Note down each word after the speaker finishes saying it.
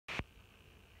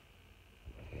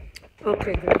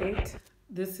Okay, grade 8.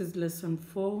 This is lesson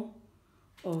 4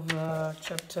 of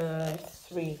chapter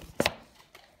 3.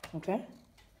 Okay,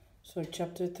 so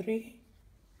chapter 3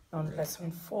 on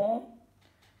lesson 4,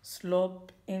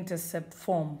 slope intercept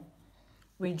form.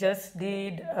 We just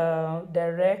did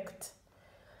direct.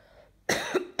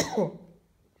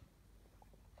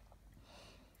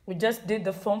 We just did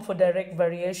the form for direct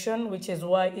variation, which is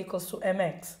y equals to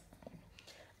mx.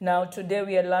 Now today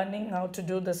we are learning how to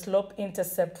do the slope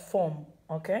intercept form.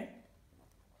 Okay,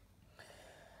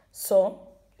 so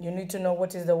you need to know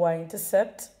what is the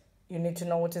y-intercept. You need to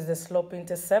know what is the slope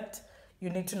intercept. You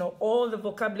need to know all the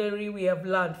vocabulary we have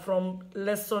learned from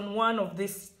lesson 1 of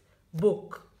this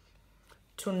book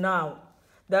to now.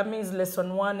 That means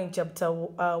lesson 1 in chapter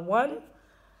 1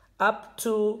 up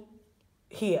to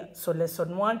here. So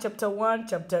lesson 1, chapter 1,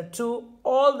 chapter 2,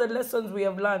 all the lessons we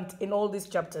have learned in all these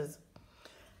chapters.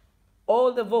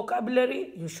 All the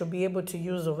vocabulary you should be able to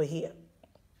use over here.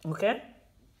 Okay?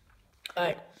 All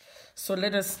right. So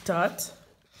let us start.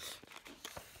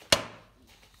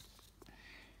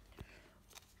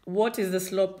 What is the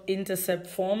slope intercept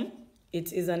form?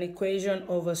 It is an equation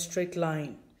of a straight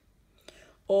line.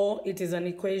 Or it is an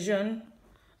equation,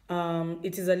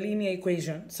 it is a linear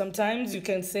equation. Sometimes you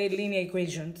can say linear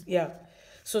equations. Yeah.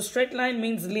 So straight line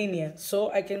means linear.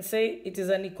 So I can say it is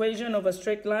an equation of a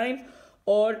straight line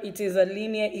or it is a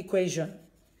linear equation.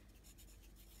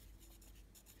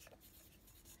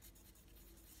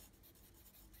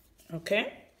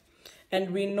 Okay?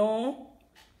 And we know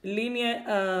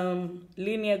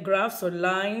linear graphs or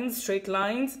lines, straight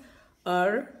lines,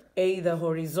 are either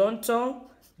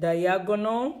horizontal,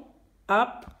 diagonal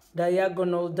up,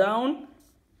 diagonal down,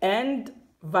 and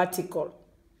vertical.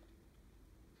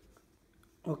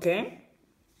 Okay?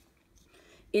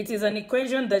 It is an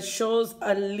equation that shows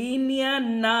a linear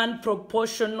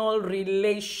non-proportional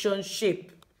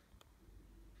relationship.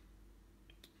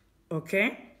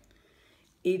 Okay?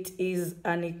 It is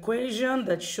an equation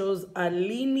that shows a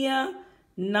linear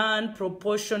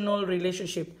non-proportional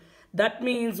relationship. That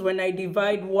means when I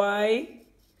divide y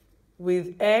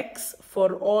with x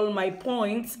for all my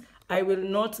points, I will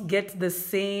not get the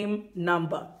same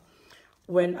number.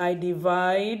 When I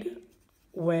divide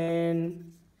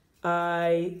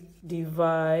y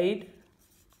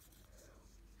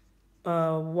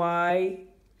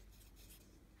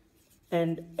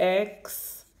and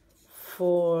x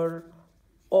for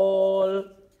all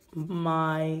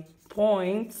my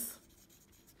points,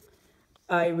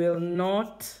 I will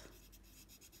not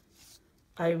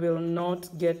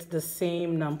get the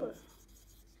same number.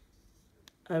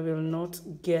 I will not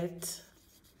get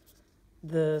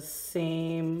the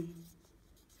same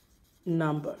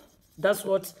number. That's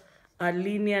what a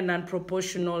linear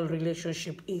non-proportional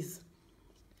relationship is.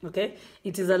 Okay?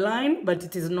 It is a line, but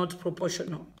it is not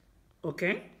proportional.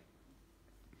 Okay?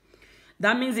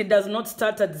 That means it does not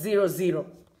start at 0, 0.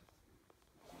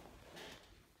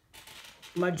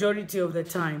 Majority of the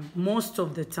time. Most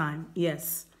of the time.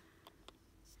 Yes.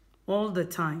 All the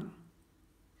time.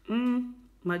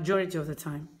 Majority of the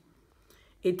time.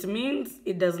 It means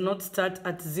it does not start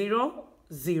at 0,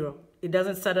 0. It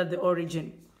doesn't start at the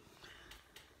origin.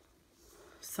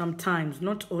 Sometimes,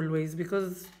 not always,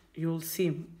 because you'll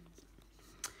see.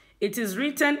 It is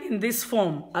written in this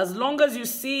form. As long as you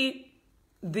see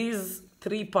these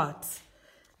 3 parts.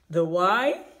 The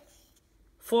y,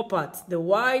 4 parts. The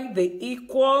y, the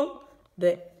equal,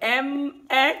 the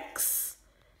mx,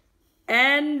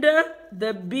 and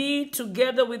the b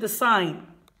together with the sign.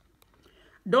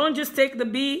 Don't just take the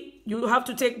b, you have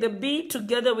to take the b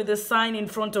together with the sign in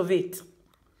front of it.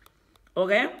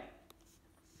 Okay?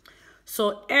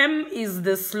 So m is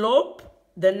the slope,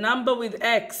 the number with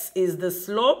x is the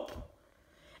slope,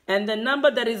 and the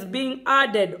number that is being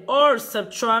added or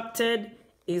subtracted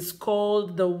is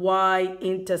called the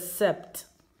y-intercept,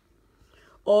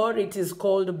 or it is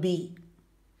called b.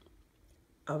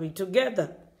 Are we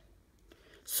together?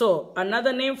 So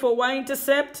another name for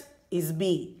y-intercept is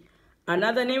b.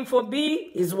 Another name for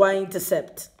b is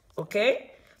y-intercept.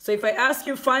 Okay? So if I ask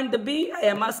you find the b, I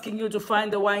am asking you to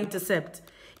find the y-intercept.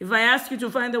 If I ask you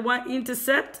to find the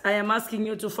y-intercept, I am asking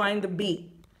you to find the b.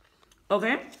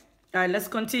 Okay? All right, let's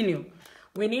continue.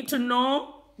 We need to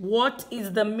know what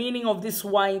is the meaning of this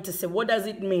y-intercept. What does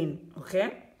it mean?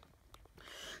 Okay?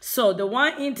 So the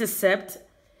y-intercept,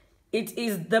 it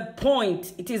is the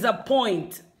point. It is a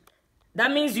point.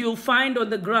 That means you'll find on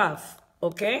the graph.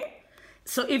 Okay?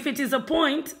 So if it is a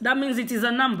point, that means it is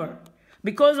a number.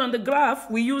 Because on the graph,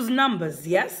 we use numbers,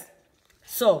 yes?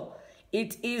 So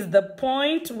it is the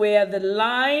point where the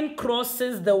line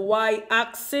crosses the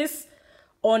y-axis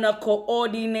on a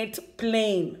coordinate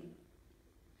plane.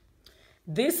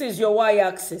 This is your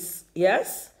y-axis,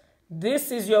 yes?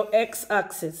 This is your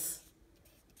x-axis.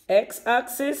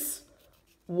 X-axis,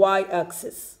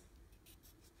 y-axis.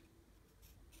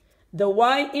 The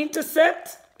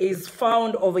y-intercept is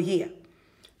found over here.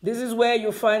 This is where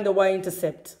you find the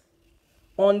y-intercept,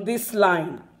 on this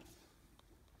line.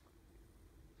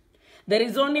 There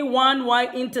is only one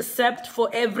y-intercept for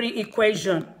every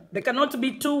equation. There cannot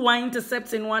be two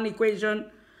y-intercepts in one equation.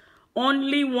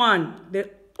 Only one.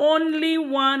 Only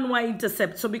one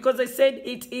y-intercept. So because I said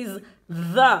it is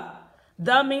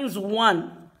that means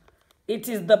one. It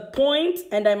is the point,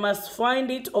 and I must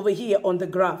find it over here on the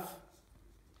graph,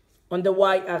 on the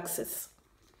y-axis.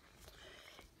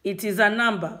 It is a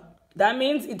number. That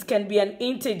means it can be an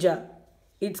integer.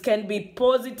 It can be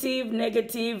positive,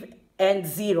 negative, and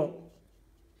 0.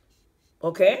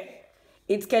 Okay?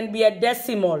 It can be a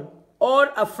decimal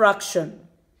or a fraction.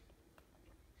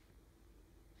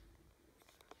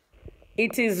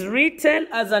 It is written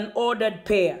as an ordered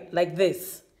pair, like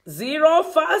this. 0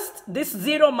 first, this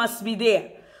 0 must be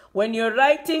there. When you're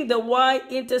writing the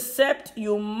y-intercept,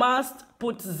 you must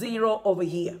put 0 over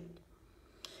here.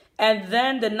 And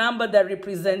then the number that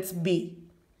represents B.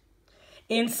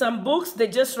 In some books, they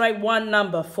just write one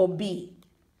number for B.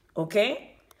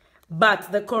 Okay?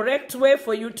 But the correct way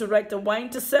for you to write the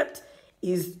y-intercept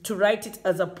is to write it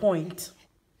as a point.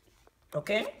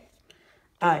 Okay?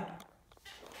 All right.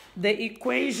 The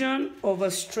equation of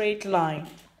a straight line.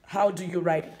 How do you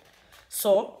write it?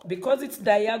 So, because it's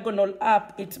diagonal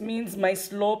up, it means my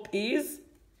slope is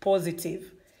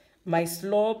positive. My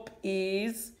slope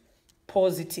is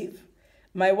positive.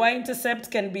 My y-intercept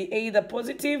can be either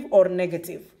positive or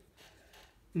negative.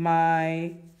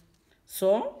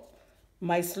 So,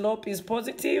 my slope is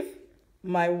positive.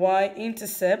 My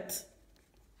y-intercept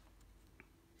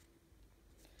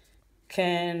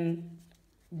can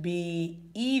be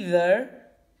either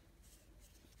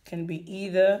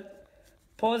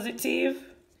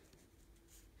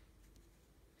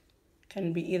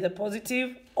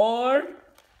positive or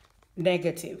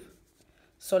negative.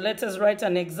 So let us write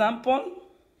an example.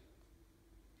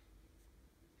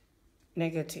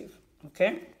 Negative.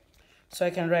 Okay? So I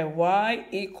can write y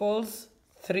equals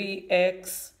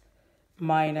 3x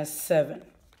minus 7.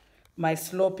 My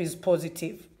slope is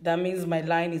positive. That means my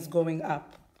line is going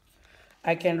up.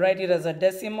 I can write it as a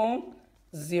decimal,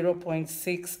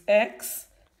 0.6x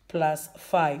plus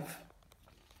 5.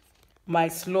 My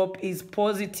slope is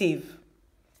positive.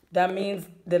 That means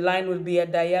the line will be a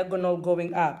diagonal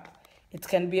going up. It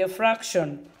can be a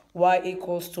fraction, y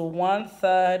equals to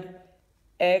 1/3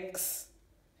 x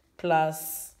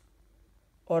plus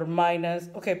or minus,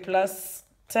 plus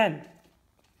 10.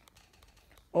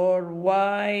 Or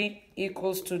y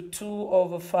equals to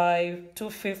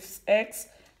 2/5 x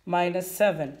minus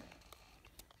 7.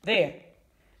 There.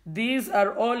 These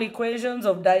are all equations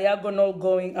of diagonal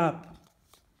going up.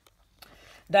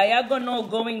 Diagonal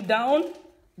going down,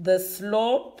 the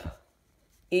slope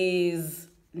is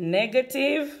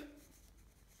negative.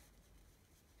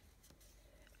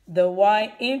 The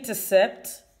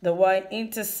y-intercept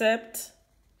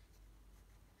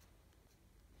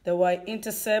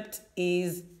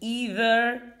is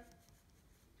either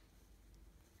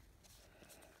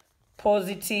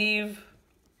positive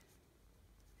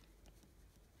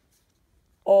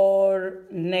or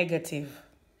negative.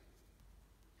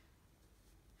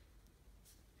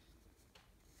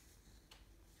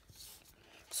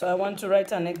 So I want to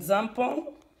write an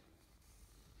example.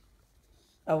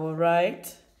 I will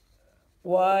write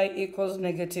y equals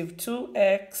negative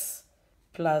 2x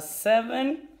plus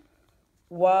 7.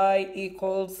 Y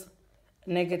equals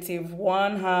negative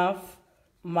 1/2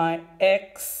 my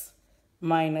x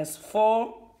minus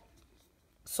 4.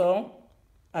 So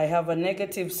I have a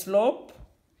negative slope.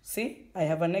 See, I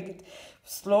have a negative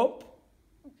slope,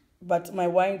 but my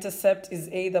y-intercept is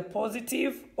either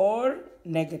positive or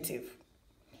negative.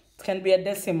 It can be a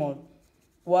decimal.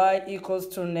 Y equals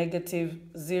to negative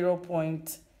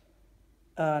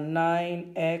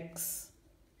 0.9x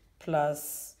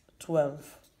plus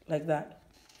 12, like that.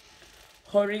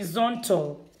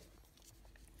 Horizontal,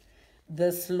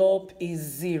 the slope is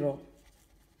 0.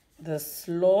 The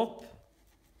slope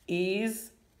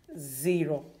is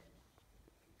 0.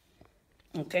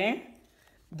 Okay?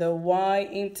 The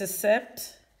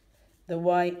y-intercept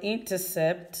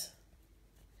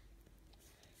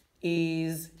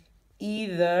is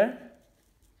either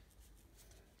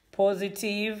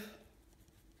positive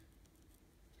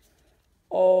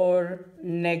or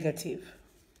negative.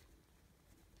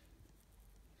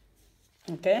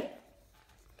 Okay?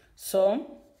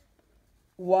 So,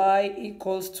 y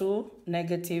equals to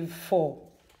negative 4.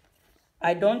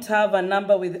 I don't have a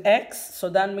number with x, so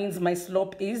that means my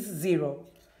slope is 0.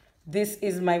 This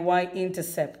is my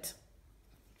y-intercept.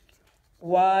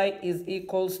 Y is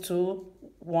equals to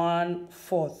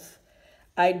 1/4.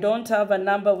 I don't have a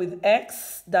number with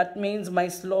x, that means my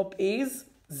slope is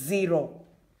 0.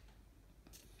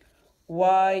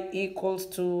 Y equals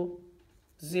to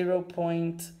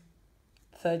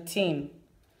 0.13.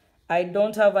 I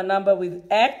don't have a number with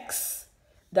x,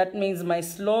 that means my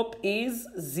slope is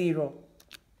 0.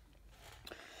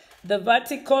 The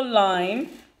vertical line,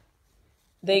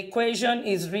 the equation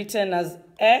is written as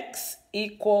x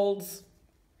equals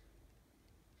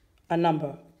a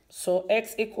number. So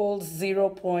x equals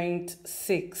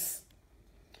 0.6.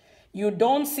 You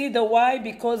don't see the y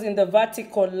because in the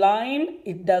vertical line,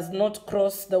 it does not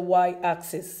cross the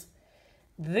y-axis.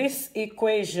 This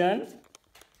equation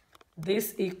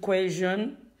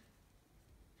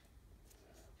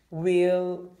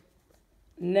will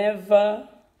never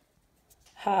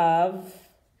have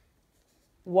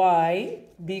y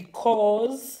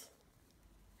because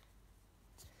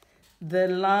the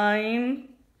line,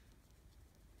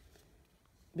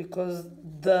 because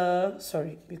the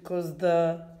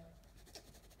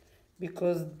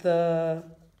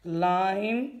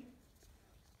line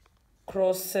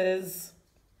crosses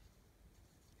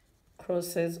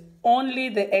only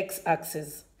the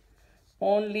x-axis.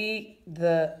 Only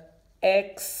the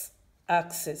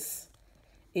x-axis.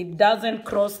 It doesn't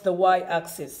cross the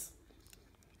y-axis.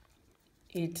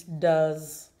 It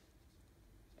does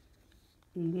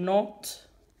not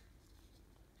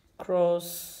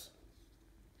cross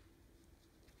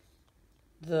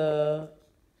the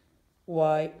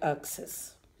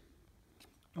y-axis.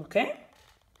 Okay?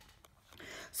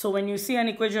 So when you see an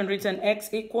equation written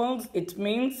x equals, it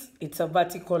means it's a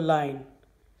vertical line.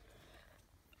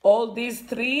 All these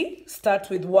three start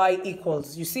with y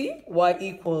equals. You see? Y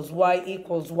equals, y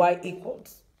equals, y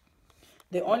equals.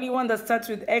 The only one that starts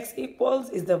with x equals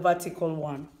is the vertical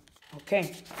one.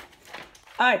 Okay?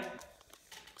 All right.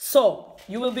 So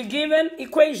you will be given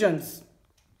equations.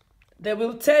 They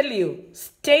will tell you,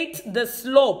 state the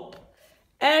slope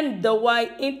and the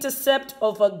y-intercept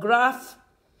of the graph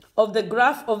of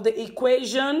the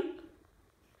equation.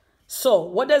 So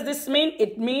what does this mean?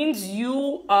 It means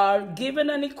you are given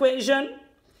an equation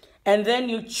and then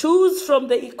you choose from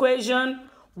the equation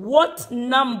what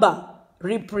number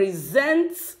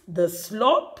represents the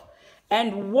slope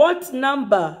and what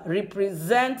number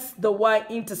represents the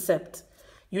y-intercept.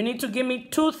 You need to give me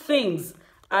two things,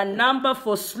 a number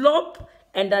for slope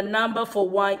and a number for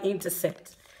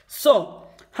y-intercept. So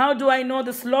how do I know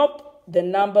the slope? The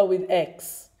number with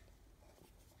x.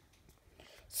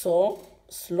 So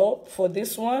slope for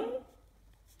this one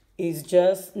is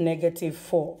just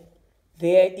 -4.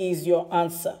 There is your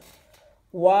answer.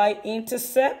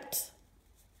 Y-intercept,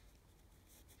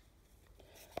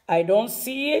 I don't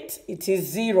see it. It is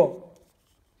 0.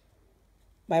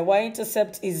 My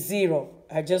y-intercept is 0.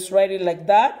 I just write it like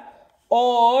that.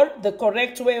 Or the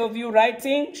correct way of you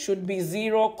writing should be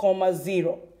 0,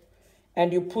 0.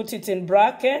 And you put it in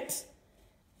brackets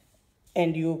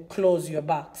and you close your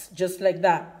box, just like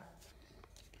that.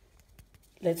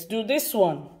 Let's do this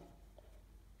one.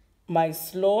 My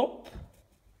slope,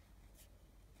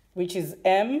 which is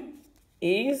m,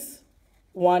 is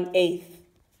 1/8.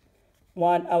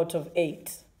 1 out of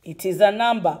 8. It is a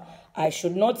number. I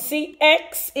should not see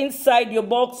x inside your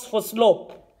box for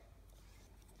slope.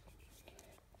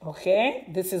 Okay,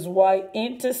 this is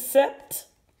y-intercept,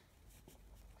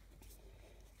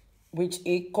 which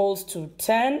equals to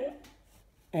 10,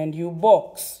 and you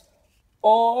box.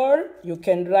 Or you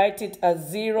can write it as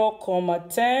 0,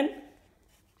 10,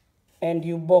 and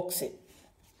you box it.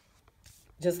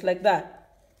 Just like that.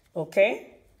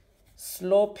 Okay?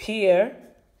 Slope here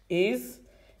is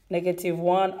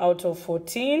 -1 out of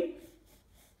 14,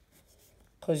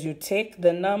 because you take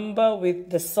the number with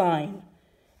the sign.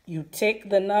 You take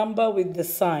the number with the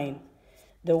sign.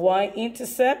 The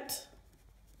y-intercept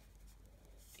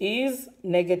is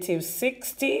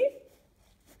 -60,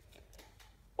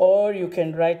 or you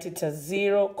can write it as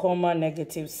 0,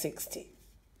 -60.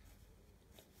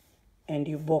 And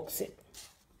you box it.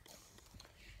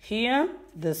 Here,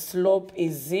 the slope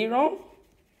is 0,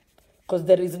 because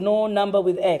there is no number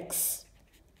with x.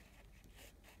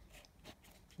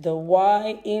 The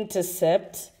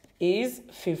y-intercept is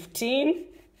 15,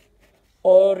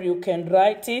 or you can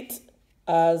write it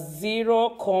as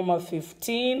 0,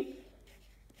 15,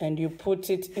 and you put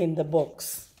it in the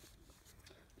box.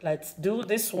 Let's do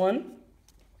this one.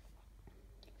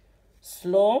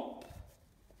 Slope,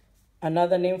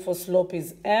 another name for slope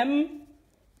is m,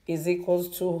 is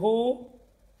equals to who?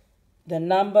 the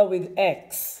number with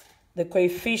x, the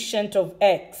coefficient of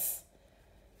x,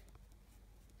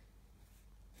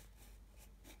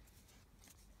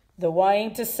 the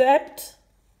y-intercept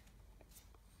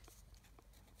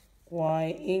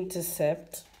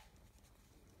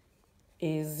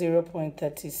is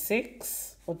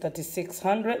 0.36 or 36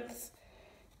 hundredths,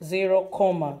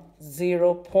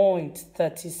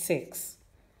 0.36.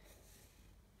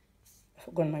 I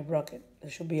forgot my bracket.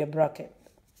 There should be a bracket.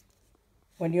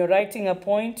 When you're writing a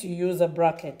point, you use a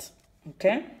bracket,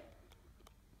 okay?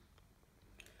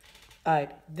 All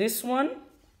right, this one,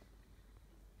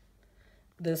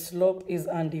 the slope is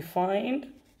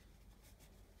undefined.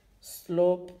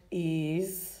 Slope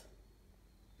is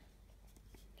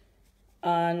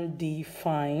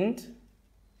undefined.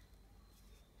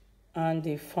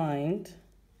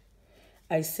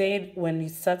 I said when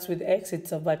it starts with x,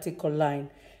 it's a vertical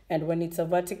line. And when it's a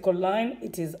vertical line,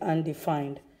 it is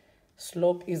undefined.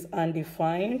 Slope is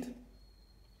undefined.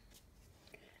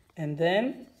 And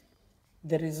then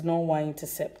there is no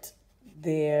y-intercept.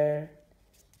 There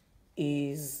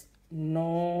is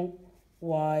no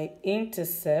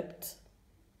y-intercept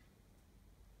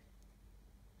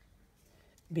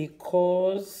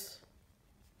because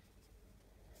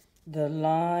the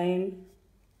line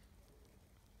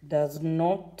does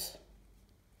not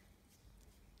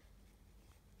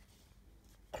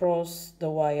cross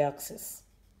the y-axis.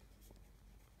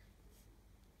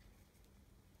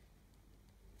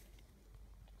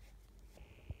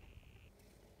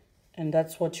 And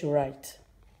that's what you write.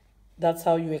 That's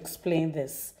how you explain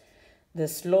this. The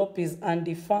slope is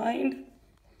undefined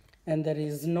and there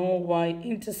is no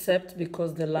y-intercept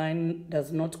because the line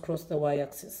does not cross the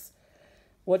y-axis.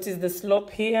 What is the slope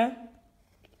here?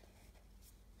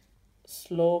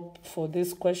 Slope for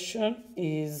this question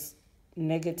is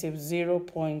negative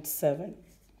 0.7.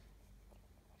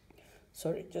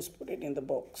 Sorry, just put it in the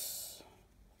box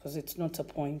because it's not a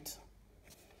point.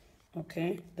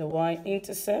 Okay, the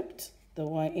y-intercept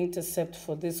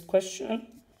for this question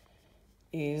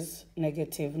is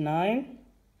negative 9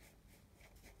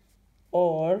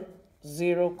 or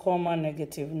 0,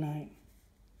 negative 9.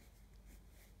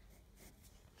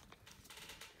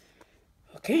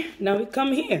 Okay, now we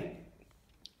come here.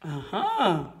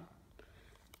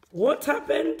 What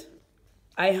happened?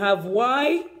 I have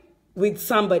y with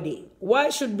somebody. Y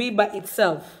should be by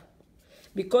itself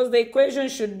because the equation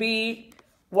should be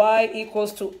y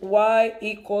equals to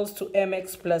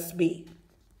mx plus b.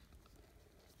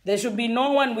 There should be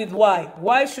no one with y.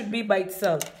 Y should be by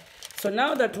itself. So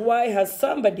now that y has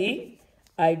somebody,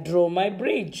 I draw my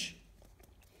bridge.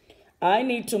 I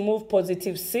need to move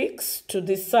positive 6 to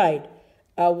this side.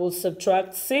 I will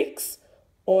subtract 6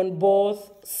 on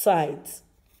both sides.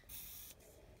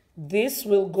 This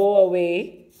will go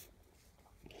away.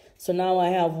 So now I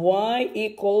have y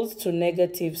equals to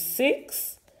negative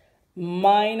 6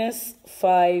 minus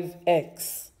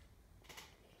 5x.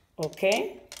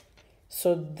 Okay?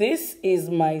 So this is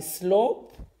my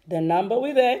slope. The number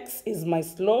with x is my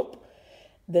slope.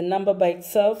 The number by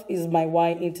itself is my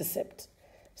y-intercept.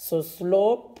 So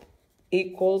slope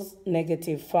equals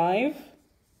negative 5.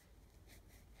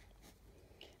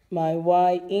 My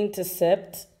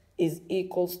y-intercept is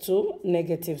equals to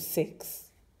negative 6.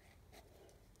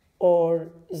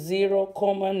 Or 0,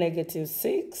 negative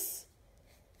 6.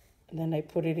 And then I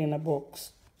put it in a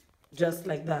box. Just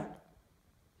like that.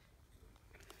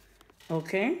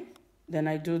 Okay? Then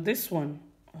I do this one.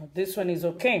 This one is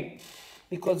okay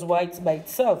because y is by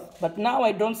itself. But now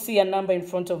I don't see a number in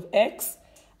front of x.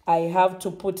 I have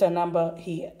to put a number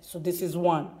here. So this is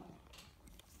 1.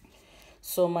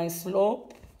 So my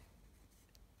slope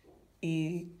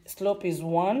is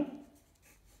 1.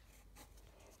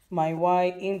 My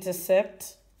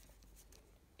y-intercept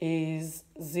is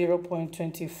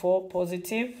 0.24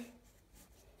 positive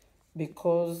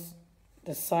because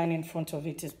the sign in front of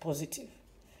it is positive,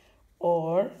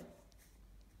 or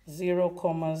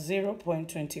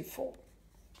 0.24.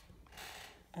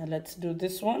 And let's do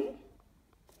this one.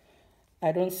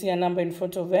 I don't see a number in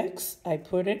front of x. I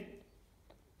put it.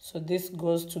 So this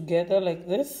goes together like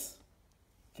this.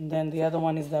 And then the other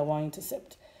one is the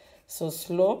y-intercept. So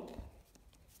slope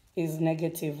is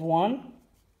negative 1.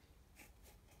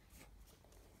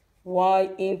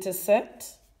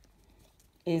 Y-intercept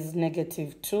is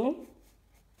negative 2.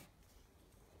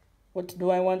 What do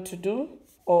I want to do?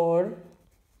 Or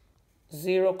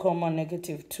 0,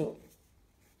 negative 2.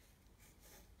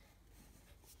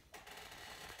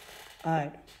 All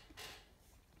right.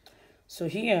 So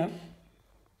here,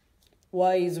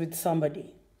 y is with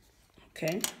somebody.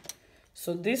 Okay.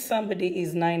 So this somebody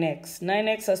is 9x.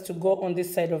 9x has to go on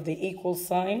this side of the equal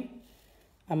sign.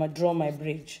 I'm going to draw my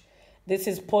bridge. This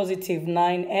is positive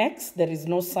 9x. There is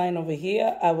no sign over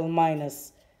here. I will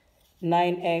minus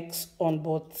 9x on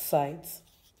both sides.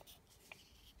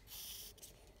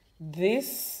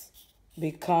 This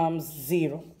becomes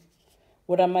 0.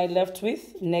 What am I left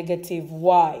with? Negative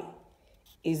y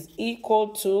is equal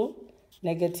to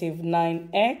negative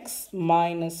 9x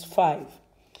minus 5.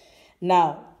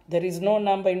 Now, there is no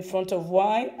number in front of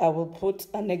y. I will put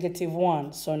a negative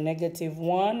 1. So negative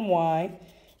 1y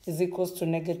is equals to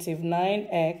negative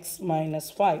 9x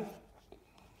minus 5.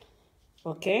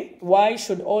 Okay? Y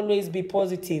should always be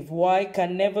positive. Y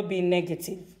can never be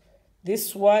negative.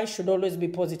 This y should always be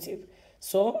positive.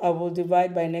 So I will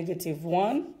divide by negative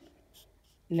 1,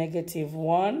 negative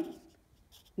 1,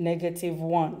 negative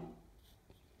 1.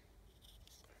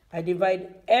 I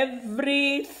divide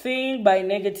everything by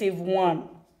negative 1.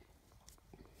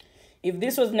 If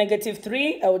this was negative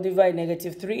 3, I would divide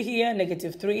negative 3 here,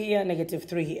 negative 3 here, negative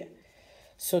 3 here.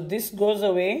 So this goes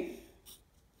away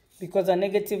because a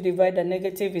negative divided a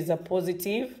negative is a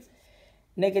positive.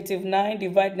 Negative 9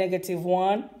 divided negative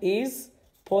 1 is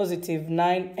positive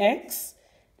 9x.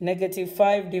 Negative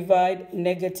 5 divided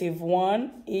negative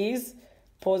 1 is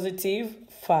positive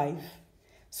 5.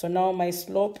 So now my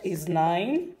slope is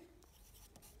 9.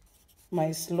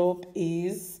 My slope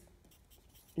is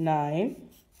 9.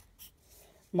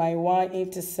 My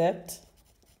y-intercept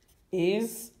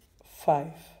is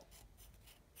 5.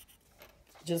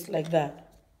 Just like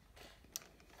that.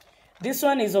 This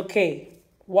one is okay.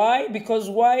 Why? Because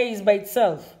y is by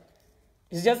itself.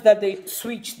 It's just that they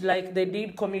switched, like they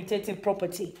did commutative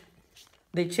property.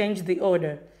 They changed the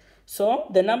order. So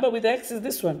the number with x is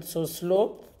this one. So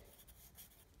slope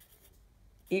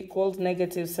equals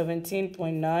negative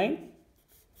 17.9.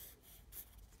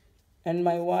 And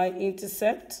my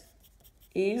y-intercept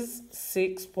is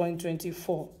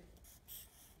 6.24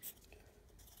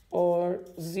 or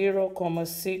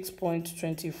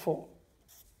 0.6.24.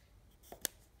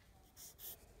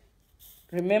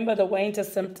 Remember the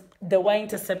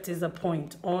y-intercept is a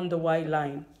point on the y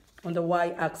line, on the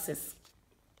y-axis.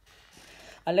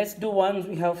 And let's do ones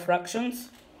we have fractions.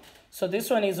 So this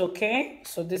one is okay.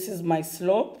 So this is my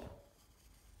slope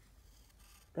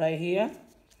right here.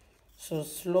 So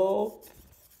slope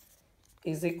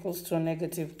is equals to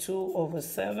negative 2 over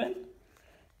 7.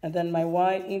 And then my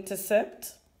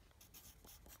y-intercept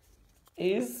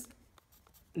is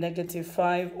negative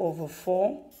 5 over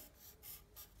 4.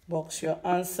 Box your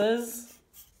answers.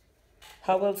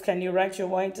 How else can you write your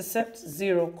y-intercept?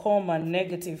 0,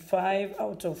 negative 5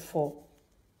 out of 4.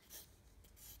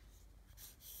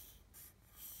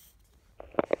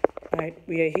 Right,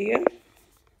 we are here.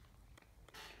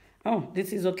 Oh,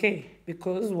 this is okay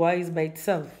because y is by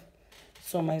itself.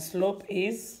 So my slope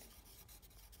is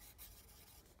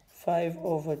 5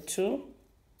 over 2.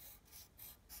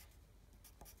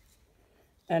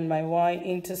 And my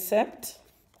y-intercept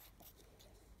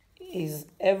is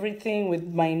everything with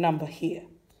my number here.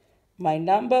 My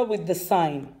number with the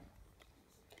sign.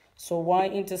 So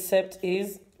y-intercept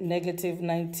is negative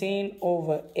 19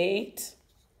 over 8.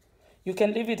 You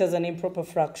can leave it as an improper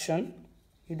fraction.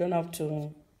 You don't have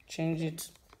to change it.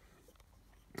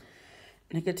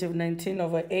 Negative 19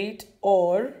 over 8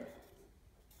 or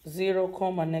 0,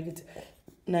 negative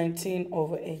 19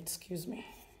 over 8, excuse me.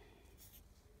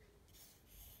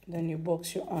 Then you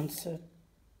box your answer.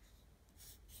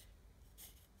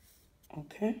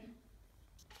 Okay.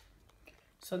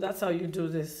 So that's how you do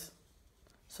this.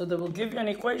 So they will give you an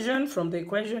equation. From the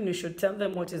equation, you should tell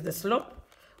them what is the slope,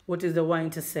 what is the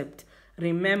y-intercept.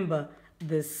 Remember,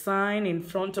 the sign in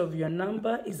front of your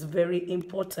number is very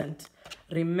important.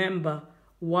 Remember,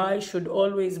 y should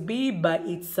always be by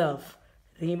itself.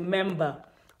 Remember,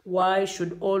 y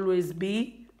should always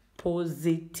be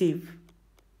positive.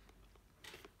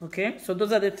 Okay, so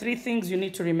those are the 3 things you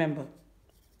need to remember.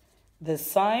 The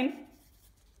sign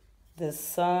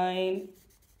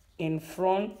in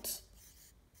front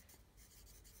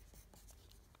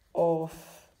of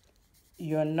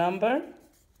your number,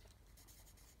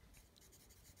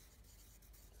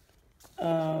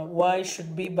 y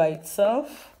should be by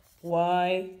itself,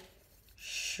 y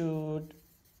should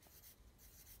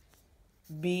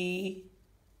be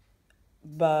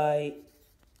by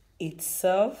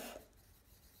itself,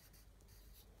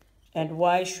 and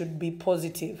y should be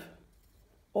positive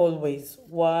always.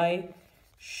 Y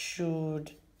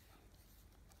should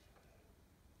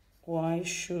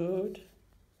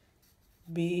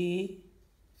be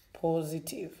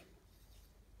positive.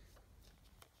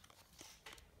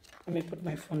 Let me put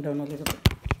my phone down a little bit.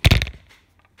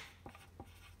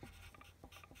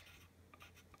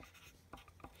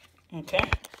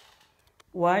 Okay.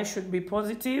 Y should be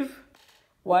positive.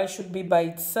 Y should be by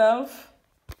itself.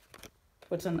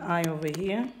 Put an I over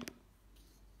here.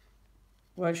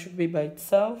 Y should be by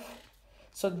itself.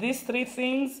 So these three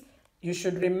things you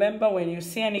should remember when you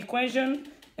see an equation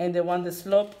and they want the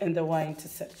slope and the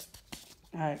y-intercept.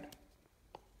 All right.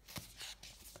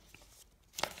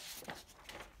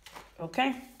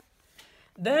 Okay.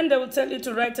 Then they will tell you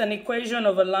to write an equation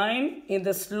of a line in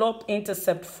the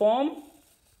slope-intercept form.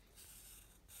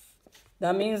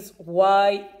 That means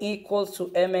y equals to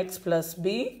mx plus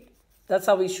b. That's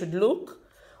how it should look.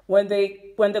 When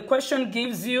the question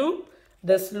gives you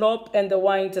the slope and the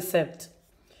y-intercept.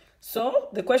 So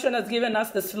the question has given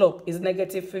us the slope is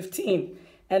negative 15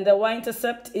 and the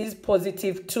y-intercept is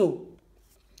positive 2.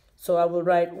 So I will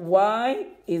write y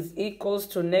is equals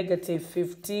to negative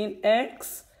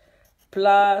 15x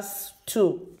plus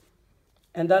 2.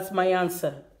 And that's my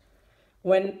answer.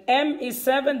 When m is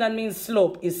 7, that means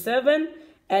slope is 7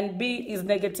 and b is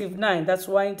negative 9. That's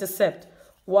y-intercept.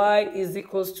 Y is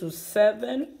equals to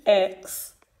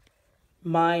 7x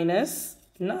minus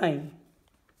 9.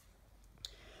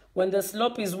 When the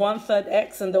slope is 1/3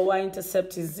 x and the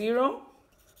y-intercept is 0,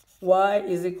 y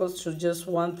is equals to just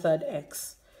 1/3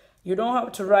 x. You don't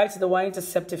have to write the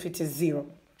y-intercept if it is 0.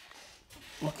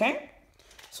 Okay?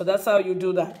 So that's how you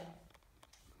do that.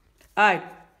 All right.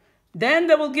 Then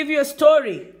they will give you a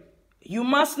story. You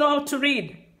must know how to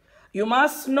read. You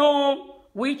must know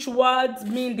which words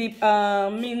mean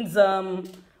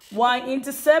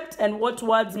y-intercept and what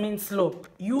words mean slope.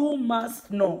 You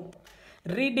must know.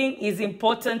 Reading is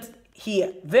important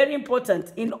here. Very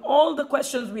important. In all the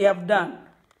questions we have done,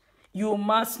 you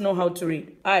must know how to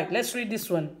read. All right, let's read this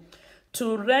one.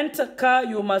 To rent a car,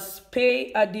 you must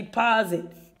pay a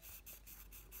deposit,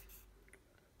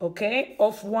 okay,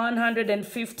 of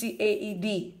 150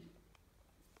 AED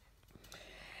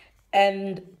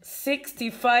and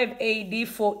 65 AED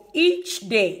for each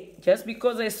day. Just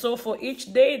because I saw for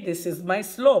each day, this is my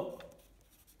slope.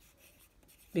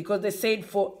 Because they said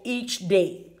for each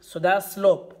day. So that's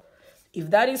slope. If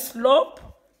that is slope,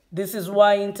 this is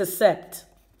y-intercept.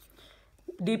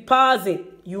 Deposit,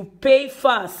 you pay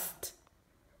first.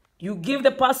 You give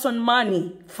the person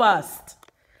money first.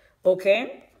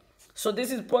 Okay? So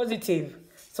this is positive.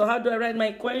 So how do I write my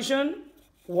equation?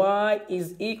 Y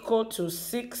is equal to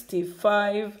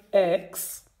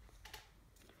 65x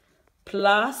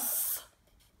plus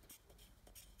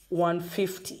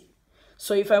 150.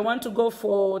 So if I want to go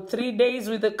for 3 days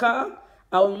with the car,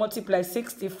 I will multiply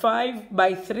 65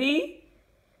 by 3.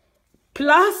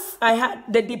 Plus, I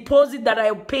had the deposit that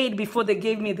I paid before they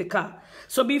gave me the car.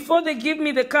 So before they give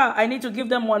me the car, I need to give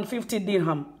them 150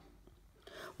 dirham.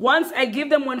 Once I give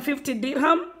them 150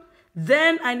 dirham,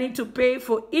 then I need to pay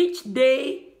for each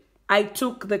day I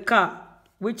took the car,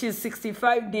 which is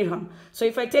 65 dirham. So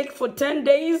if I take for 10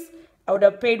 days, I would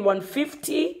have paid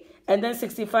 150. And then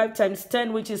 65 times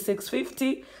 10, which is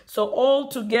 650. So all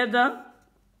together,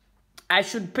 I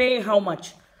should pay how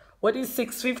much? What is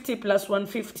 650 plus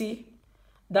 150?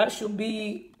 That should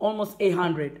be almost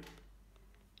 800.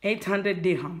 800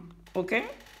 dirham. Okay?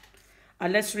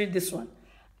 And let's read this one.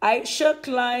 Aisha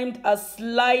climbed a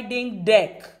sliding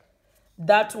deck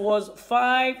that was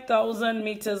 5,000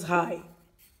 meters high.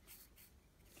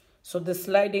 So the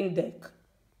sliding deck,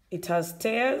 it has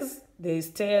stairs. There is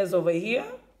stairs over here.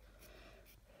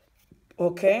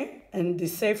 Okay, and they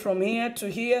say from here to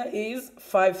here is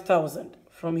 5,000.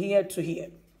 From here to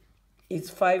here, it's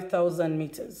 5,000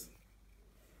 meters.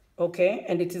 Okay,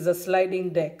 and it is a sliding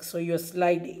deck, so you're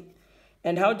sliding.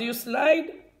 And how do you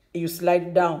slide? You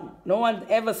slide down. No one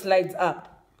ever slides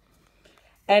up.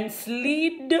 And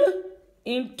slid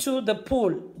into the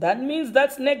pool. That means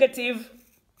that's negative,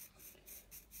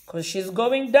 because she's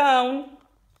going down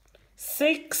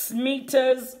 6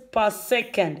 meters per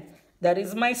second. That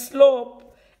is my slope.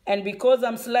 And because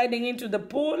I'm sliding into the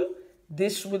pool,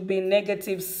 this would be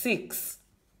 -6.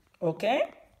 Okay?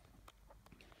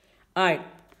 All right.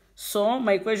 So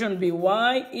my equation would be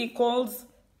y equals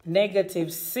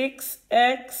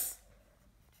 -6x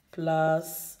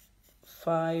plus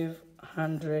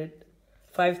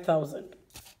 5,000.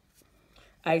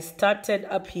 I started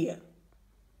up here.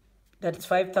 That's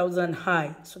 5,000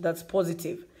 high. So that's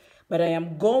positive. But I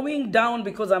am going down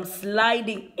because I'm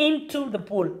sliding into the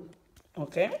pool.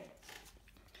 Okay?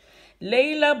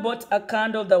 Layla bought a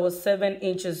candle that was 7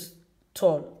 inches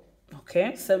tall.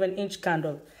 Okay? 7-inch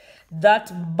candle.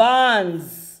 That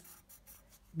burns.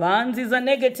 Burns is a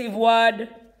negative word.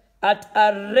 At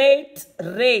a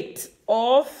rate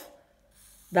of,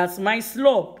 that's my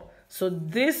slope. So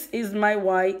this is my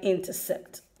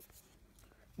y-intercept.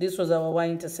 This was our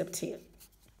y-intercept here.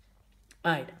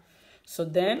 All right. So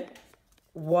then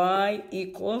y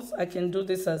equals, I can do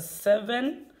this as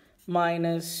 7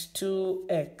 minus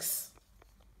 2x.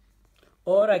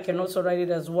 Or I can also write it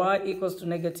as y equals to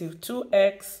negative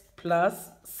 2x plus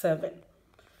 7.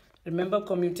 Remember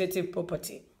commutative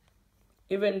property.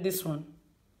 Even this one.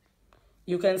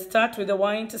 You can start with the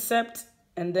y-intercept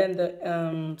and then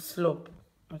the slope.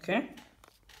 Okay?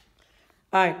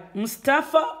 Alright,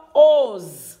 Mustafa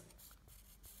owes.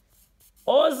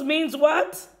 Owes means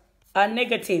what? A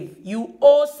negative. You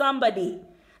owe somebody.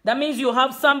 That means you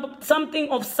have something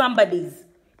of somebody's.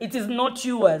 It is not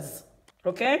yours.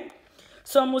 Okay?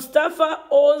 So Mustafa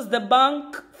owes the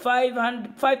bank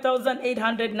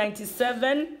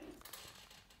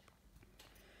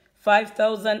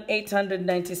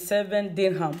 5,897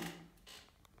 dirham.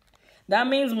 That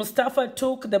means Mustafa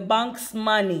took the bank's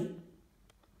money.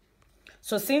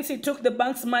 So since he took the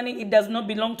bank's money, it does not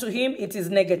belong to him, it is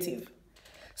negative.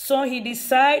 So he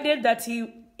decided that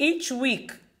each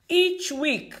week,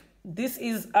 this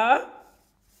is a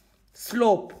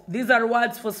slope. These are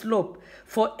words for slope.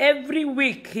 For every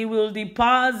week, he will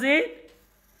deposit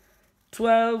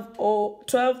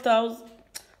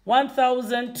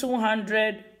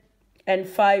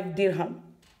 1,205 dirham.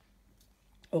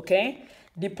 Okay?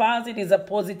 Deposit is a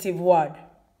positive word.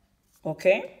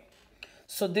 Okay?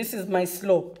 So this is my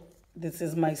slope. This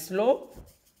is my slope.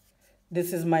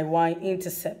 This is my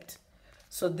y-intercept.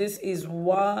 So this is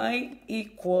y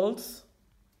equals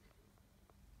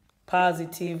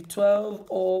positive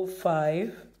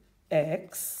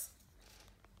 1205x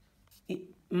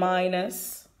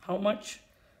minus how much?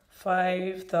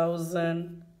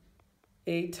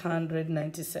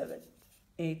 5,897.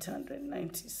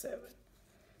 897.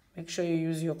 Make sure you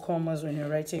use your commas when you're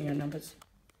writing your numbers.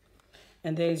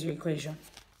 And there is your equation.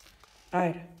 All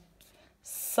right.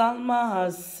 Salma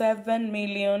has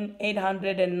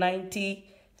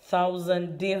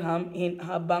 7,890,000 dirham in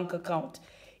her bank account.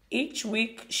 Each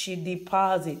week she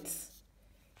deposits.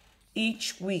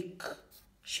 Each week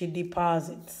she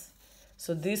deposits.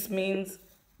 So this means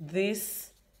this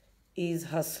is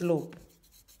her slope.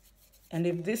 And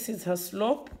if this is her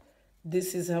slope,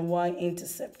 this is her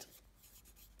y-intercept.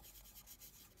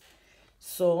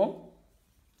 So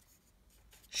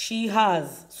she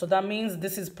has, so that means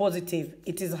this is positive.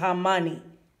 It is her money.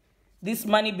 This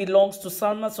money belongs to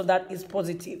Salma, so that is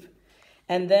positive.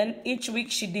 And then each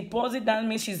week she deposits, that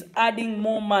means she's adding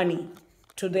more money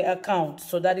to the account,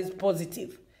 so that is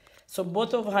positive. So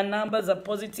both of her numbers are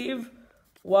positive.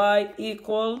 Y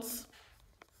equals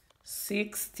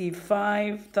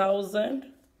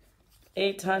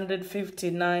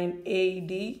 65,859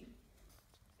 AD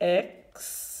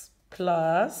x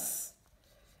plus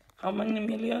how many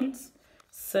millions?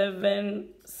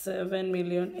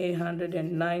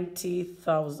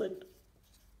 7,890,000.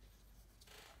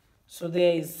 So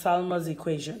there is Salma's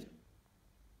equation.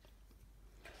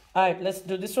 All right, let's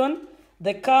do this one.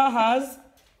 The car has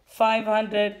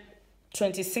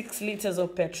 526 liters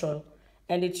of petrol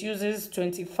and it uses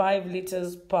 25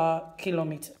 liters per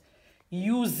kilometer.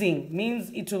 Using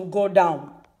means it will go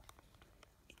down.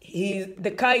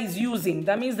 The car is using.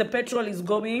 That means the petrol is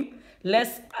going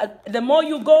less. The more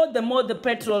you go, the more the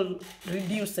petrol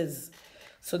reduces.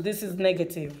 So this is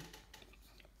negative.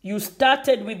 You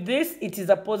started with this, it is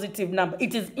a positive number.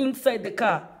 It is inside the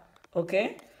car.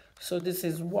 Okay? So this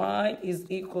is y is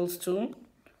equals to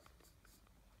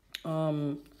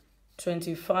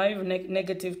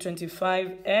negative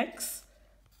 25x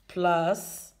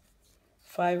plus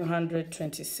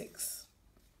 526.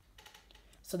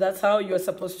 So that's how you're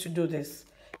supposed to do this.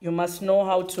 You must know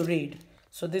how to read.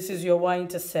 So this is your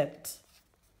y-intercept.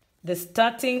 The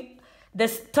starting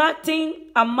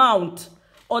amount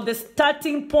or the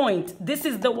starting point, this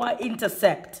is the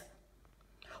y-intercept.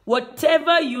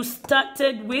 Whatever you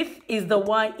started with is the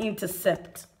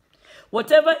y-intercept.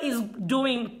 Whatever is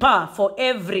doing per for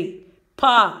every,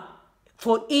 per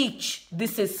for each,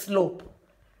 this is slope.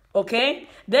 Okay?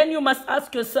 Then you must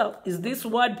ask yourself, is this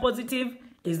word positive?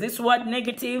 Is this word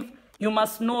negative? You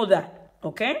must know that.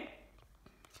 Okay?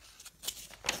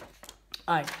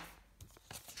 All right.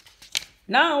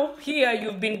 Now, here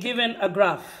you've been given a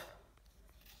graph.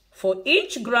 For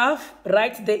each graph,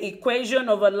 write the equation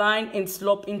of a line in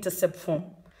slope-intercept form.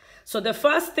 So the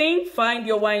first thing, find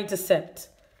your y-intercept.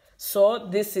 So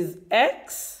this is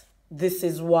x, this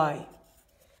is y,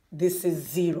 this is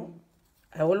 0.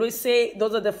 I always say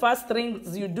those are the first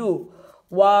things you do.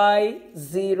 Y,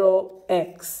 0,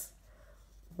 x.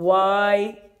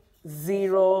 Y,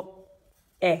 0,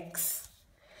 x.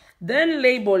 Then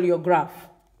label your graph.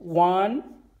 1,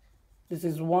 this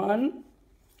is 1,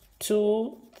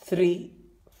 2, 3,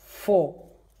 4.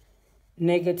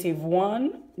 negative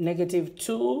 1, negative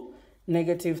 2,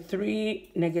 negative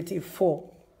 3, negative 4.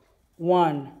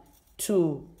 1,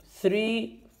 2,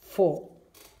 3, 4.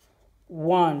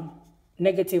 1,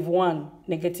 negative 1,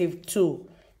 negative 2,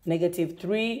 negative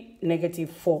 3,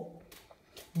 negative 4.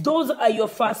 Those are your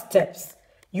first steps.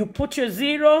 You put your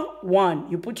 0, 1.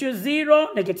 You put your 0,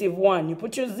 negative 1. You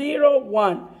put your 0,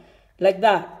 1. Like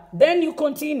that. Then you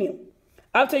continue.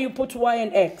 After you put y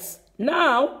and x.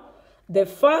 Now, the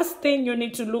first thing you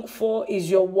need to look for is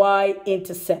your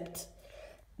y-intercept.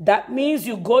 That means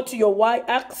you go to your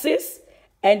y-axis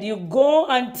and you go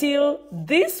until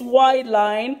this y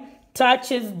line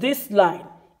touches this line.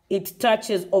 It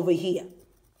touches over here,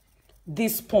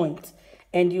 this point.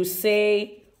 And you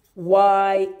say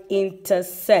y-intercept.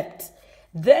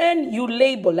 Then you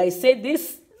label. I say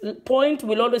this point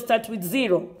will always start with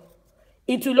 0.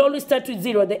 It will always start with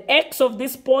 0. The x of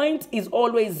this point is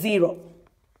always 0.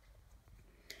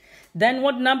 Then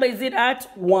what number is it at?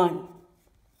 1.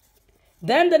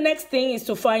 Then the next thing is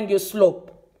to find your slope.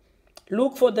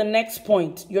 Look for the next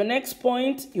point. Your next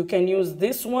point, you can use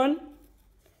this one.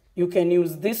 You can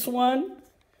use this one.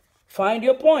 Find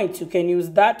your point. You can use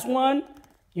that one.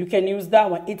 You can use that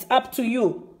one. It's up to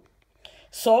you.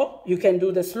 So you can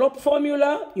do the slope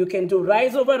formula. You can do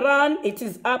rise over run. It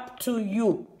is up to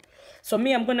you. So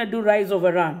me, I'm going to do rise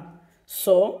over run.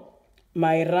 So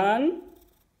my run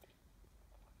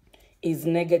is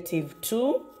negative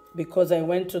 2 because I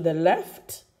went to the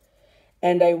left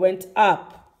and I went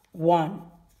up 1.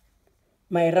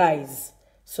 My rise.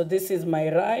 So this is my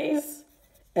rise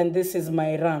and this is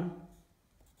my run.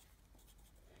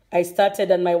 I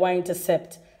started at my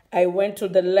y-intercept. I went to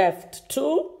the left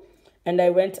 2 and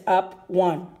I went up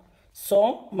 1.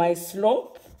 So my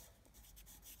slope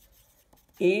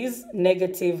is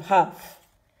negative half.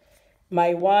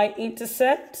 My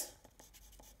y-intercept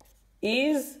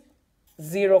is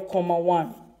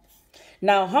 0,1.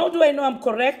 Now, how do I know I'm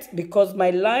correct? Because my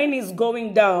line is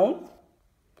going down,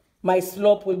 my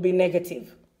slope will be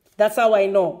negative. That's how I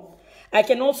know. I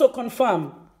can also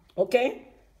confirm, okay?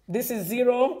 This is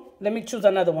 0. Let me choose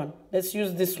another one. Let's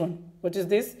use this one. What is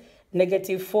this?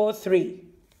 Negative 4, 3.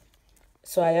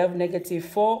 So I have negative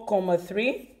 4,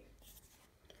 3.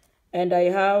 And I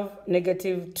have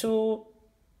negative 2,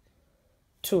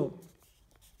 2.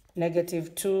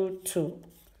 Negative 2, 2.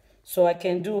 So I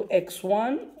can do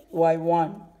x1,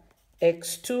 y1,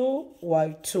 x2,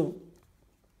 y2.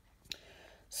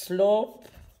 Slope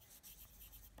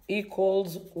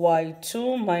equals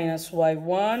y2 minus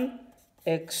y1,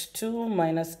 x2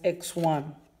 minus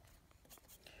x1.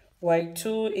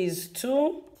 y2 is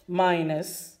 2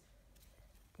 minus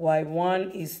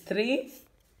y1 is 3.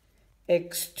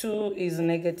 x2 is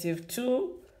negative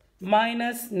 2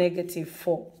 minus negative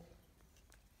 4.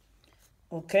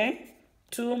 Okay?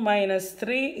 2 minus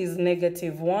 3 is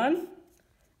negative 1.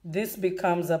 This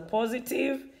becomes a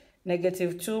positive.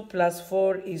 Negative 2 plus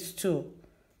 4 is 2.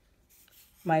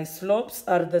 My slopes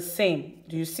are the same.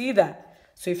 Do you see that?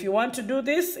 So if you want to do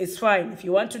this, it's fine. If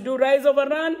you want to do rise over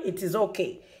run, it is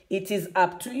okay. It is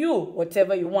up to you,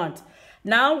 whatever you want.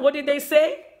 Now, what did they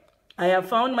say? I have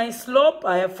found my slope.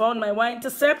 I have found my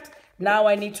y-intercept. Now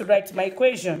I need to write my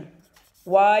equation.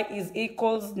 Y is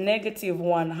equals negative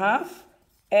 1/2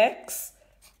 x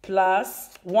plus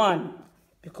 1.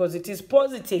 Because it is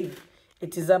positive.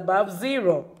 It is above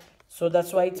 0. So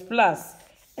that's why it's plus.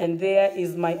 And there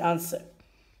is my answer.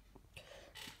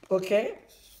 Okay?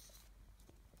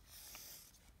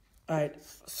 All right.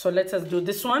 So let us do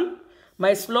this one.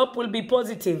 My slope will be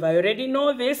positive. I already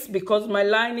know this because my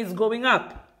line is going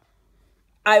up.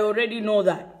 I already know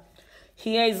that.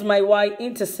 Here is my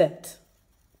y-intercept.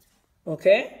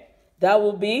 Okay? That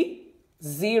will be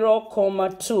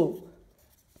 0,2.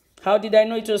 How did I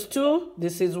know it was 2?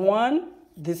 This is 1.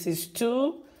 This is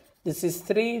 2. This is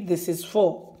 3. This is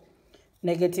 4.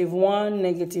 Negative 1,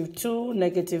 negative 2,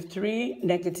 negative 3,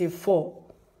 negative 4.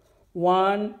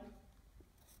 1,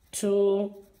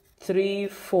 2, 3,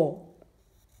 4.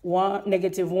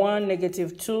 Negative 1,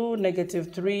 negative 2,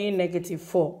 negative 3, negative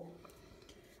 4.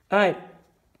 All right,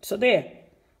 so there,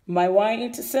 my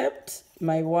y-intercept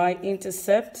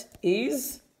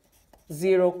is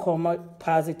 0,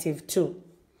 positive 2.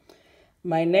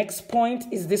 My next point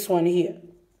is this one here.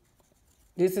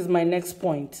 This is my next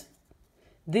point.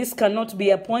 This cannot be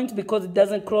a point because it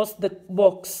doesn't cross the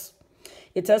box.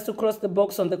 It has to cross the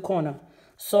box on the corner.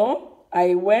 So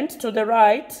I went to the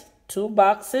right, 2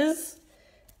 boxes,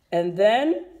 and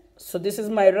then, so this is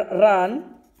my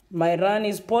run. My run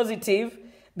is positive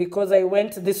because I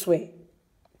went this way,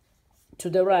 to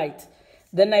the right.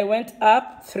 Then I went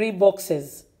up 3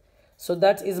 boxes. So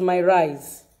that is my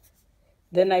rise.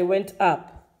 then I went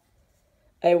up.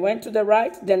 I went to the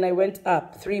right, then I went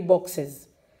up, 3 boxes.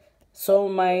 So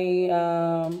my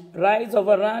rise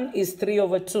over run is 3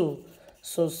 over 2.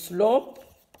 So slope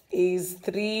is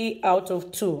 3 out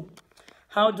of 2.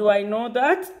 How do I know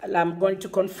that? I'm going to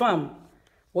confirm.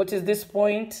 What is this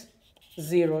point?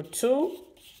 0, 2.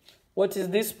 What is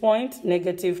this point?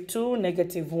 Negative 2,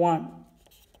 negative 1.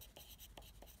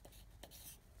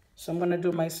 So I'm going to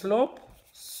do my slope.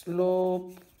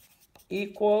 Slope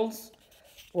equals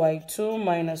y2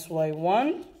 minus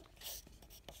y1,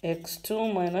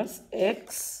 x2 minus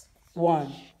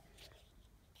x1,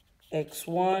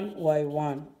 x1,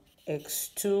 y1,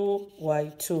 x2,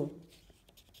 y2,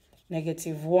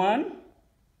 negative 1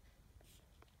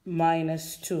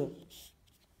 minus 2,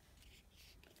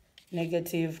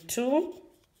 negative 2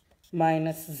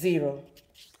 minus 0,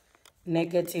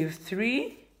 negative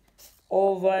 3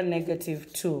 over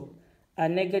negative 2. A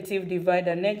negative divide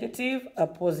a negative, a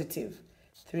positive.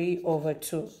 3 over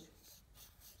 2.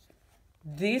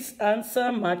 This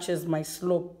answer matches my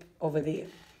slope over there.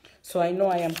 So I know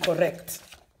I am correct.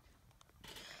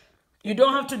 You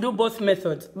don't have to do both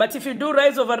methods. But if you do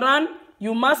rise over run,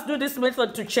 you must do this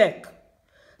method to check.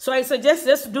 So I suggest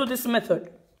just do this method.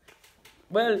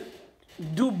 Well,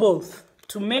 do both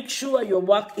to make sure your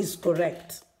work is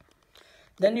correct.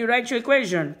 Then you write your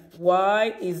equation.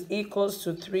 Y is equals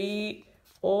to 3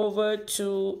 over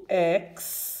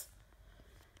 2x.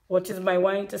 What is my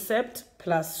y-intercept?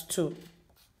 Plus 2.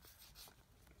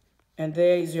 And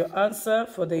there is your answer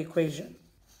for the equation.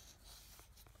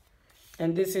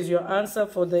 And this is your answer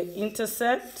for the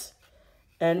intercept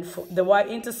and for the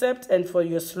y-intercept and for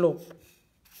your slope.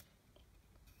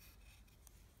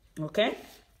 Okay?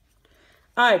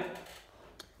 All right.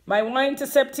 My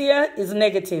y-intercept here is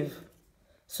negative.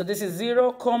 So this is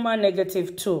 0,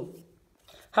 negative 2.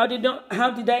 How did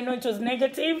I know it was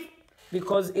negative?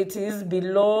 Because it is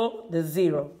below the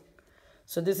 0.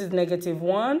 So this is negative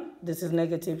 1, this is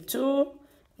negative 2,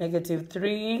 negative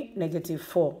 3, negative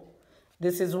 4.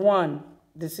 This is 1,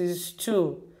 this is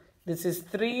 2, this is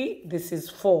 3, this is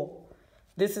 4.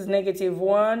 This is negative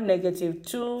 1, negative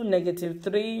 2, negative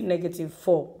 3, negative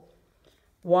 4.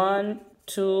 1,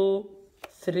 2,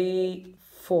 3,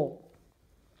 4.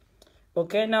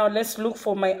 Okay, now let's look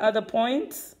for my other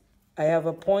points. I have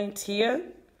a point here,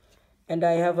 and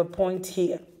I have a point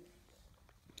here.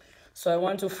 So I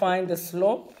want to find the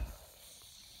slope,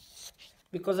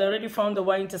 because I already found the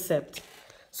y-intercept.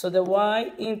 So the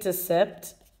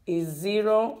y-intercept is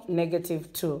 0,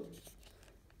 negative 2.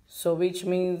 So which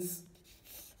means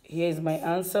here is my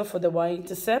answer for the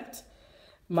y-intercept.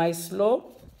 My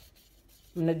slope,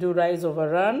 I'm going to do rise over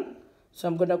run. So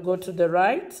I'm going to go to the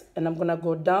right and I'm going to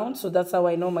go down. So that's how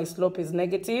I know my slope is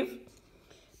negative,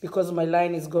 because my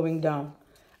line is going down.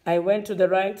 I went to the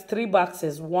right, 3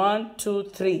 boxes, 1, 2,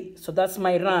 3. So that's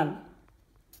my run.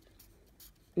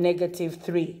 Negative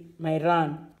 3, my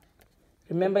run.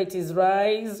 Remember, it is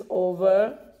rise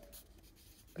over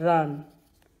run.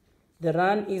 The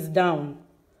run is down.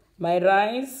 My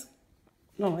rise,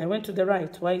 no, I went to the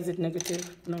right. Why is it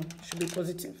negative? No, it should be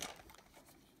positive.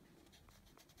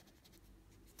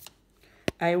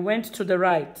 I went to the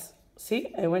right.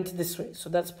 See, I went this way. So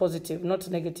that's positive, not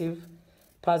negative,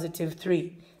 positive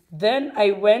 3. Then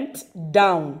I went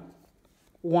down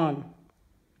 1.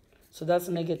 So that's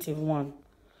negative 1.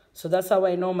 So that's how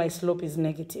I know my slope is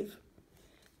negative.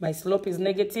 My slope is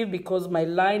negative because my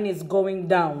line is going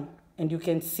down. And you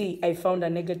can see I found a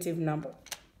negative number.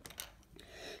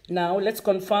 Now let's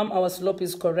confirm our slope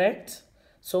is correct.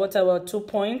 So what are our 2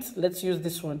 points? Let's use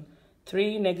this one.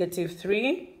 3, negative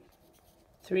 3.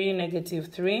 3, negative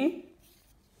 3.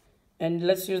 And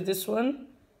let's use this one.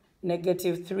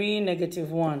 Negative 3,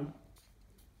 negative 1.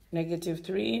 Negative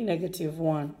 3, negative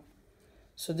 1.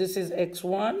 So this is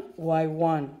x1,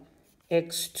 y1.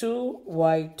 x2,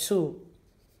 y2.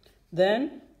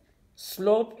 Then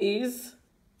slope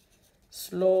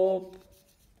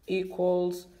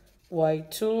equals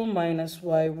y2 minus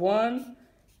y1,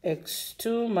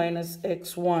 x2 minus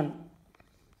x1.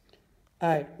 All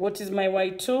right, what is my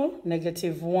y2?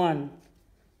 Negative 1.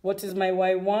 What is my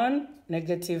y1?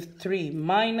 Negative 3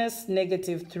 minus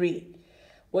negative 3.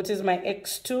 What is my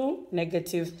x2?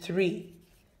 Negative 3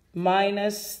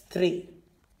 minus 3.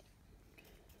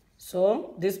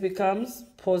 So this becomes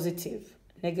positive.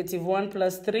 Negative 1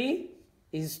 plus 3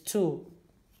 is 2.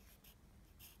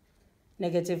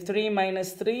 Negative 3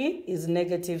 minus 3 is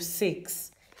negative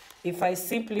 6. If I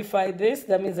simplify this,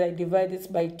 that means I divide this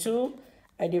by 2.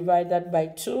 I divide that by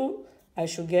 2. I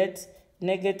should get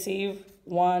negative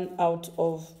 1 out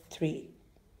of 3.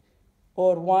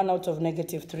 Or 1 out of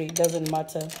negative 3. Doesn't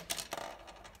matter.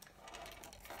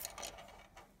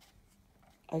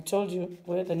 I told you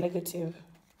where the negative.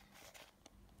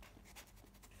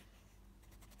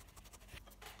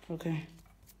 Okay.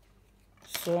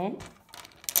 So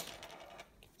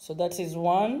that is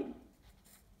 1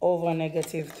 over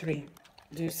negative 3.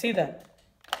 Do you see that?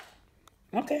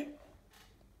 Okay.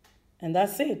 And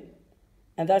that's it.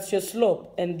 And that's your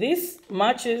slope. And this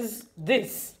matches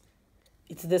this.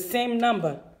 It's the same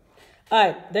number. All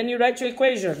right, then you write your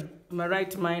equation. I'm going to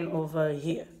write mine over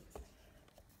here.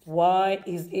 Y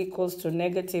is equals to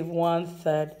negative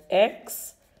 1/3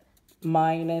 x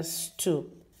minus 2.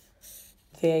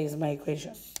 There is my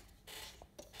equation.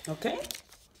 Okay?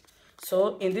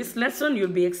 So in this lesson, you'll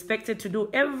be expected to do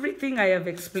everything I have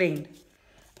explained.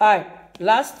 All right,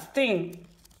 last thing.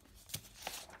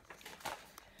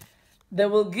 They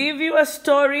will give you a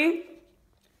story.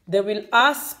 They will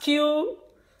ask you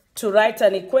to write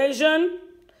an equation,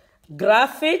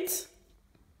 graph it,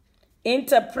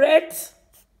 interpret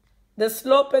the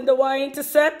slope and the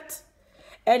y-intercept,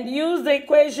 and use the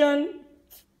equation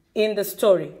in the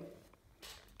story.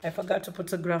 I forgot to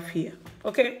put a graph here.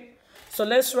 Okay, so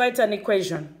let's write an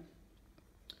equation.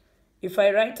 If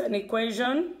I write an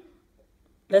equation,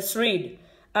 let's read.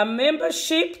 A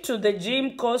membership to the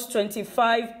gym costs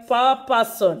 $25 per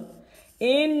person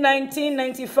in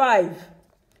 1995.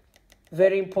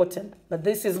 Very important. But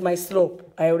this is my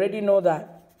slope. I already know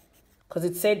that because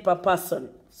it said per person,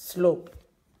 slope.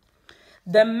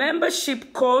 The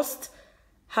membership cost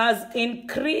has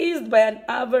increased by an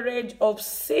average of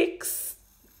 6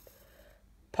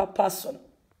 per person.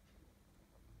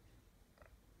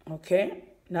 Okay,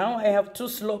 now I have 2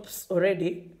 slopes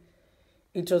already.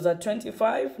 It was at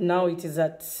 25, now it is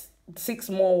at 6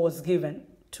 more was given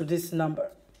to this number.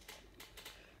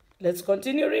 Let's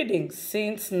continue reading.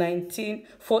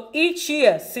 For each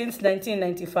year since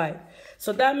 1995.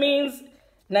 So that means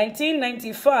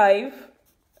 1995,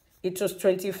 it was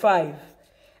 25.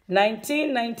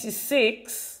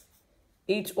 1996,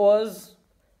 it was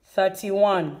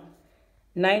 31.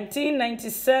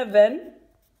 1997,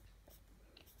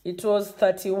 it was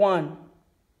 31.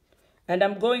 And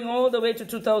I'm going all the way to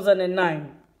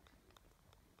 2009.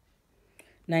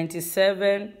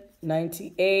 97,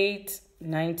 98,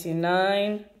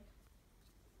 99,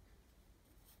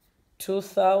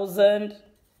 2000,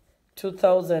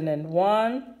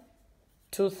 2001,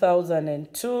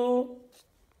 2002.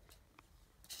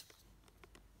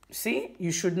 See,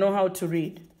 you should know how to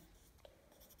read.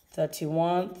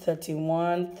 31,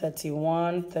 31,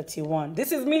 31, 31.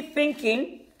 This is me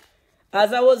thinking.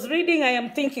 As I was reading, I am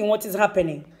thinking what is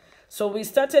happening. So we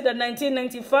started at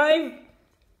 1995.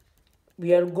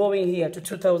 We are going here to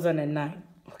 2009.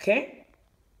 Okay?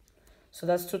 So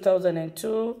that's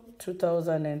 2002.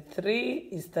 2003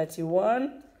 is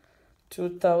 31.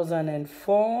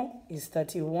 2004 is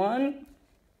 31.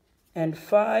 And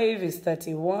 5 is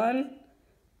 31.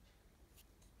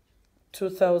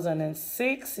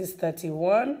 2006 is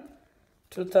 31.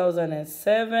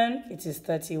 2007, it is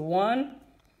 31.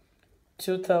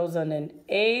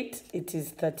 2008, it is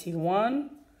 31.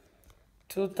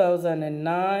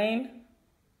 2009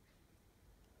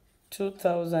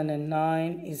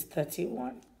 is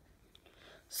 31.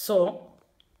 So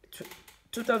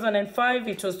 2005,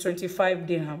 it was 25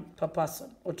 dirham per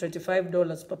person, or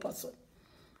 $25 per person.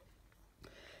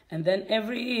 And then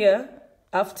every year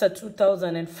after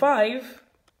 2005,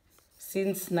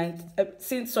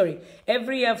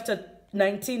 every year after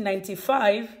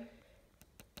 1995,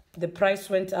 the price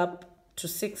went up to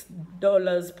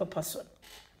 $6 per person.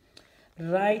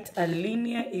 Write a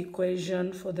linear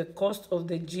equation for the cost of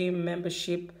the gym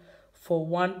membership for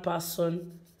one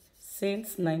person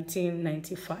since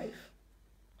 1995.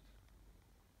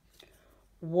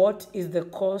 What is the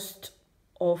cost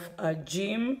of a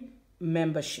gym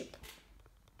membership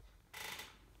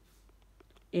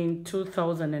in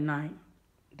 2009?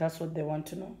 That's what they want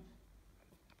to know.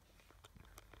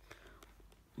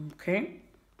 Okay.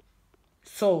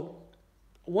 So,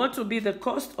 what will be the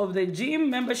cost of the gym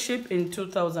membership in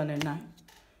 2009?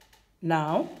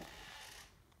 Now,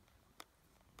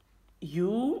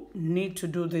 you need to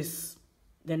do this.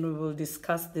 Then we will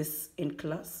discuss this in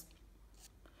class.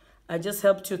 I just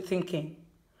helped you thinking.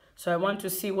 So I want to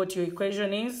see what your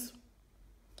equation is.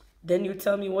 Then you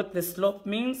tell me what the slope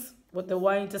means, what the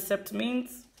y-intercept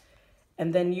means,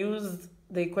 and then use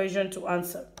the equation to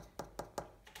answer.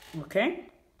 Okay?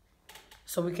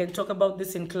 So we can talk about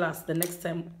this in class the next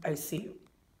time I see you.